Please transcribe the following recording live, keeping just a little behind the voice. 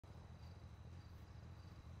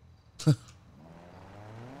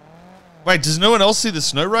Wait, does no one else see the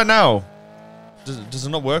snow right now? Does it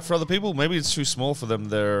not work for other people? Maybe it's too small for them,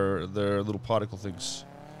 their little particle things.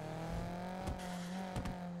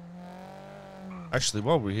 Actually,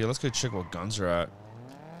 while we're here, let's go check what guns are at.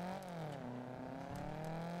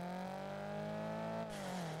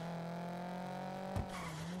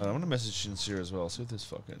 I'm gonna message Sincere as well, see if this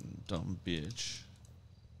fucking dumb bitch.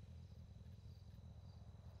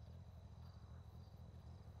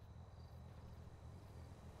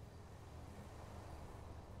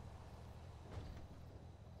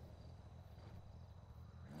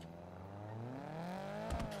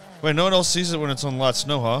 Wait, no one else sees it when it's on light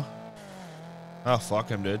snow, huh? Oh, fuck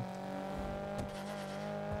him, dude.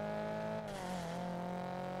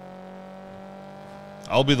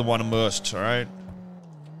 I'll be the one immersed, alright?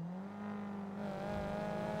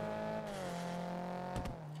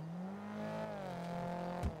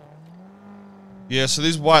 Yeah, so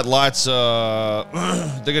these white lights, they're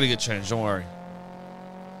gonna get changed, don't worry.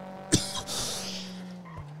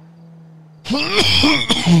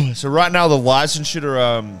 So right now the lights and shit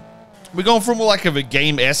are, we're going for more like of a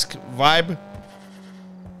game-esque vibe.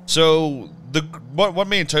 So what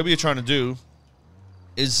me and Toby are trying to do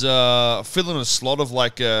is fill in a slot of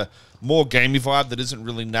like a more gamey vibe that isn't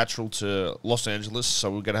really natural to Los Angeles.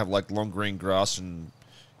 So we're gonna have like long green grass and,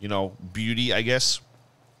 you know, beauty, I guess.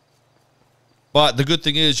 But the good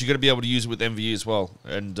thing is you're gonna be able to use it with MVE as well.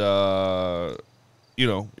 And you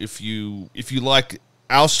know, if you like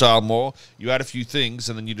our style more, you add a few things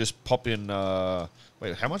and then you just pop in.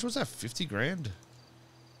 Wait, how much was that? 50 grand?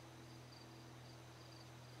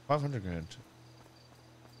 500 grand.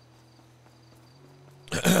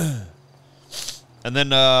 And then,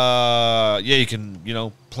 yeah, you can, you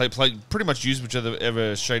know, play, pretty much use whichever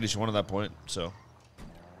shaders you want at that point, so.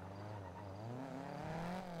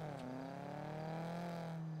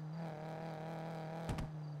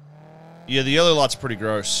 Yeah, the yellow light's pretty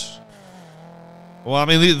gross. Well, I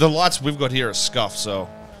mean, the lights we've got here are scuffed, so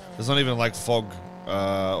there's not even, like, fog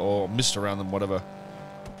or mist around them, whatever.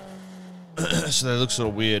 So they look sort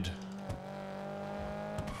of weird.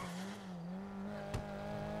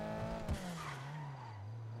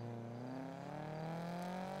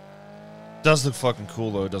 Does look fucking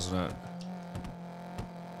cool, though, doesn't it?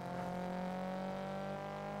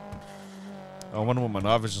 I wonder what my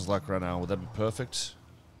night vision's like right now. Would that be perfect?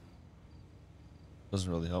 Doesn't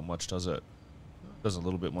really help much, does it? Does a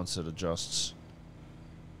little bit once it adjusts.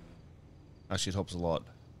 Actually, it helps a lot.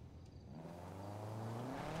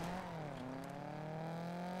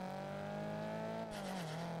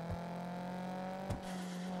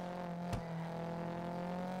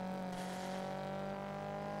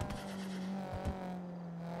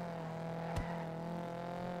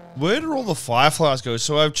 Where did all the fireflies go?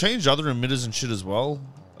 So I've changed other emitters and shit as well.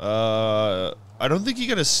 I don't think you're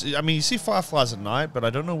gonna see, I mean, you see fireflies at night, but I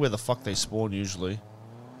don't know where the fuck they spawn usually.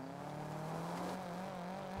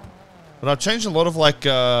 But I've changed a lot of like,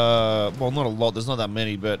 well, not a lot, there's not that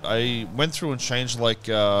many, but I went through and changed like,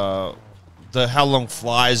 how long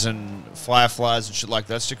flies and fireflies and shit like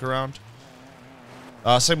that stick around.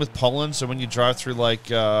 Same with pollen, so when you drive through like,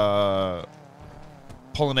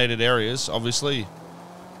 pollinated areas, obviously,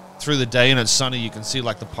 through the day and it's sunny, you can see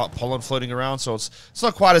like the pollen floating around, so it's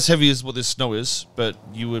not quite as heavy as what this snow is, but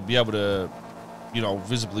you would be able to, you know,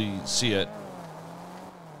 visibly see it.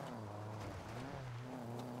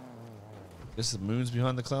 Guess the moon's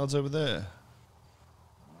behind the clouds over there.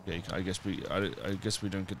 Yeah, I guess we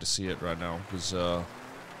don't get to see it right now because I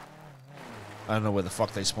don't know where the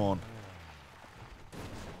fuck they spawn.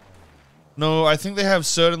 No, I think they have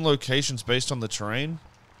certain locations based on the terrain.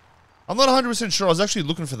 I'm not 100% sure. I was actually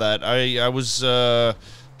looking for that. I was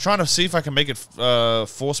trying to see if I can make it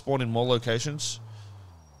force spawn in more locations.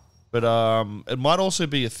 But it might also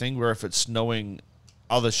be a thing where if it's snowing,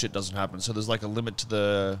 other shit doesn't happen. So there's like a limit to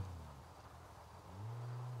the...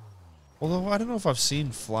 Although I don't know if I've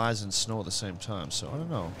seen flies and snow at the same time, so I don't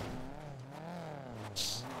know.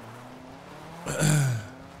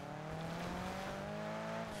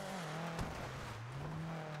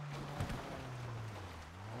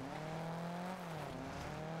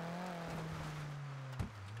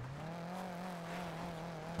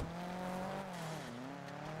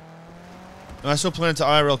 I still plan to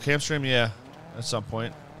IRL camp stream, yeah, at some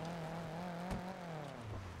point.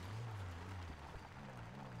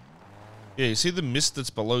 Yeah, you see the mist that's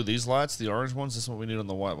below these lights, the orange ones? That's what we need on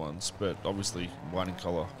the white ones, but obviously white in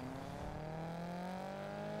color.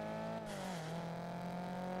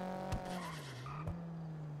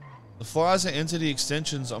 The flies are entity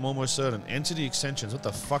extensions, I'm almost certain. Entity extensions, what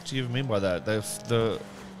the fuck do you even mean by that? The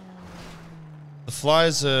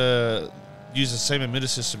flies are... use the same emitter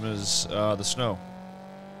system as the snow.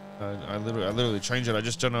 I literally changed it. I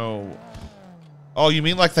just don't know. Oh, you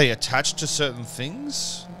mean like they attach to certain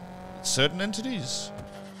things? Certain entities?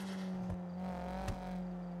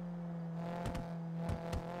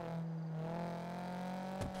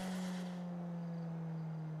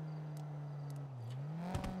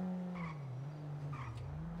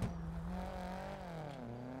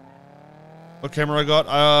 What camera I got?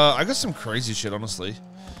 I got some crazy shit, honestly.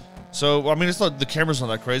 So, I mean, it's not, the camera's not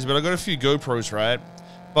that crazy, but I got a few GoPros, right?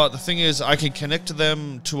 But the thing is, I can connect to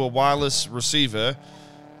them to a wireless receiver,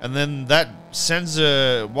 and then that sends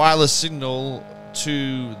a wireless signal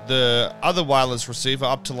to the other wireless receiver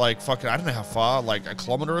up to like fucking, I don't know how far, like a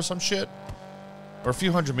kilometer or some shit. Or a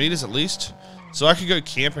few hundred meters at least. So I could go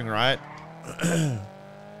camping, right?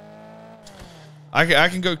 I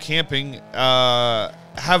can go camping,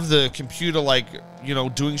 have the computer like, you know,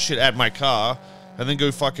 doing shit at my car, and then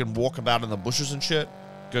go fucking walk about in the bushes and shit.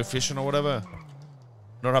 Go fishing or whatever.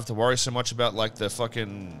 Not have to worry so much about like the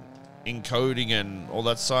fucking encoding and all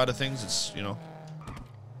that side of things. It's, you know.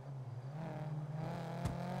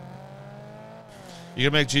 You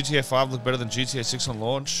gonna make GTA 5 look better than GTA 6 on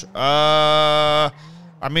launch? I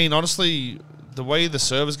mean, honestly, the way the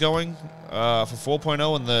server's going for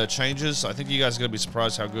 4.0 and the changes, I think you guys are gonna be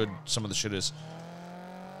surprised how good some of the shit is.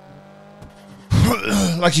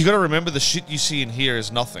 Like, you gotta remember, the shit you see in here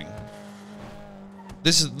is nothing.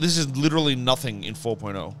 This is literally nothing in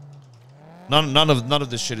 4.0. None of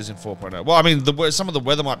this shit is in 4.0. Well, I mean, some of the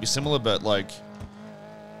weather might be similar, but like,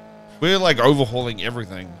 we're like overhauling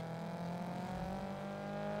everything.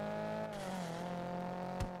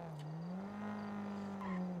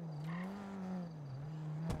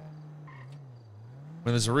 I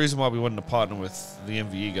mean, there's a reason why we wanted to partner with the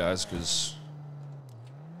MVE guys, because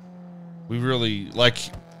we really, like,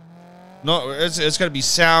 no, it's got to be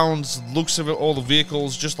sounds, looks of it, all the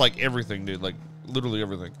vehicles, just like everything, dude. Like, literally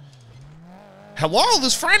everything. Hello,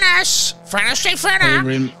 this Furnace! Furnace, say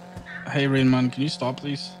Furnace! Hey, Rainman, can you stop,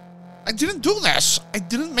 please? I didn't do this. I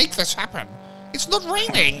didn't make this happen. It's not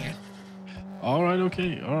raining. Alright,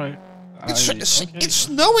 okay, alright. It's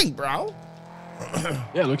snowing, bro.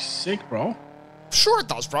 Yeah, it looks sick, bro. Sure it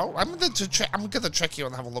does, bro. I'm gonna check you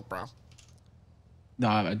and have a look, bro.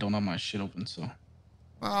 Nah, I don't have my shit open, so.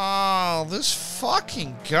 Oh, this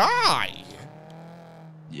fucking guy.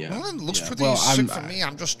 Yeah. Well, it looks pretty sick for me.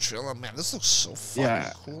 I'm just chilling, man. This looks so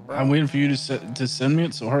fucking cool, bro. I'm waiting for you to send me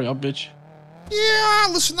it, so hurry up, bitch. Yeah,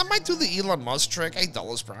 listen, I might do the Elon Musk trick.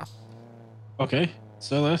 $8, bro. Okay,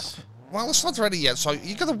 sell this. Well, it's not ready yet, so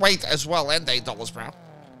you gotta wait as well, and $8, bro.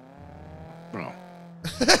 Bro.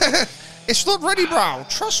 It's not ready, bro.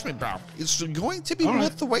 Trust me, bro. It's going to be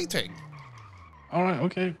worth the waiting. Alright,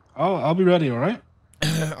 okay. I'll be ready, alright?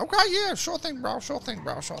 Okay, yeah, sure thing, bro. Sure thing,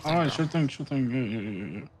 bro. Sure thing. Alright, sure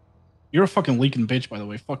thing. Yeah. You're a fucking leaking bitch, by the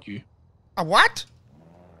way. Fuck you. A what?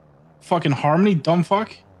 Fucking Harmony, dumb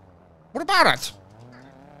fuck. What about it?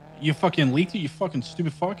 You fucking leaked it, you fucking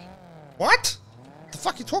stupid fuck. What? The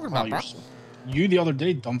fuck are you talking about, bro? You the other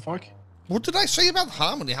day, dumb fuck. What did I say about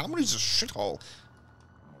Harmony? Harmony's a shithole.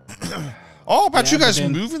 Oh, about you guys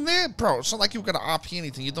moving there? Bro, it's not like you've got to RP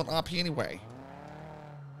anything. You don't RP anyway.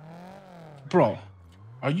 Bro,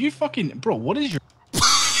 are you fucking... Bro, what is your...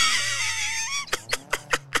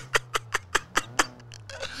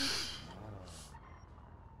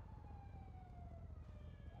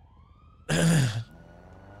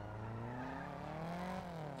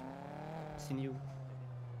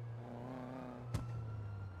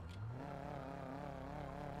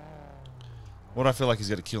 What do I feel like he's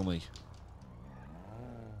gonna kill me?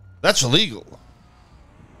 That's illegal.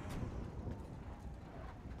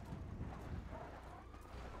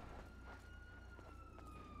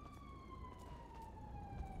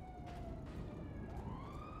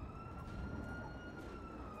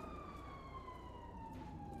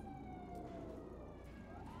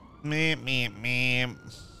 Meep.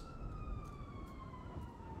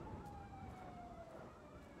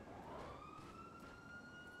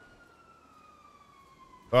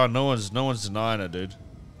 Oh, no one's denying it, dude.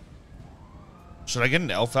 Should I get an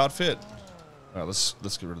elf outfit? Alright, let's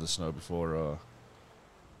get rid of the snow before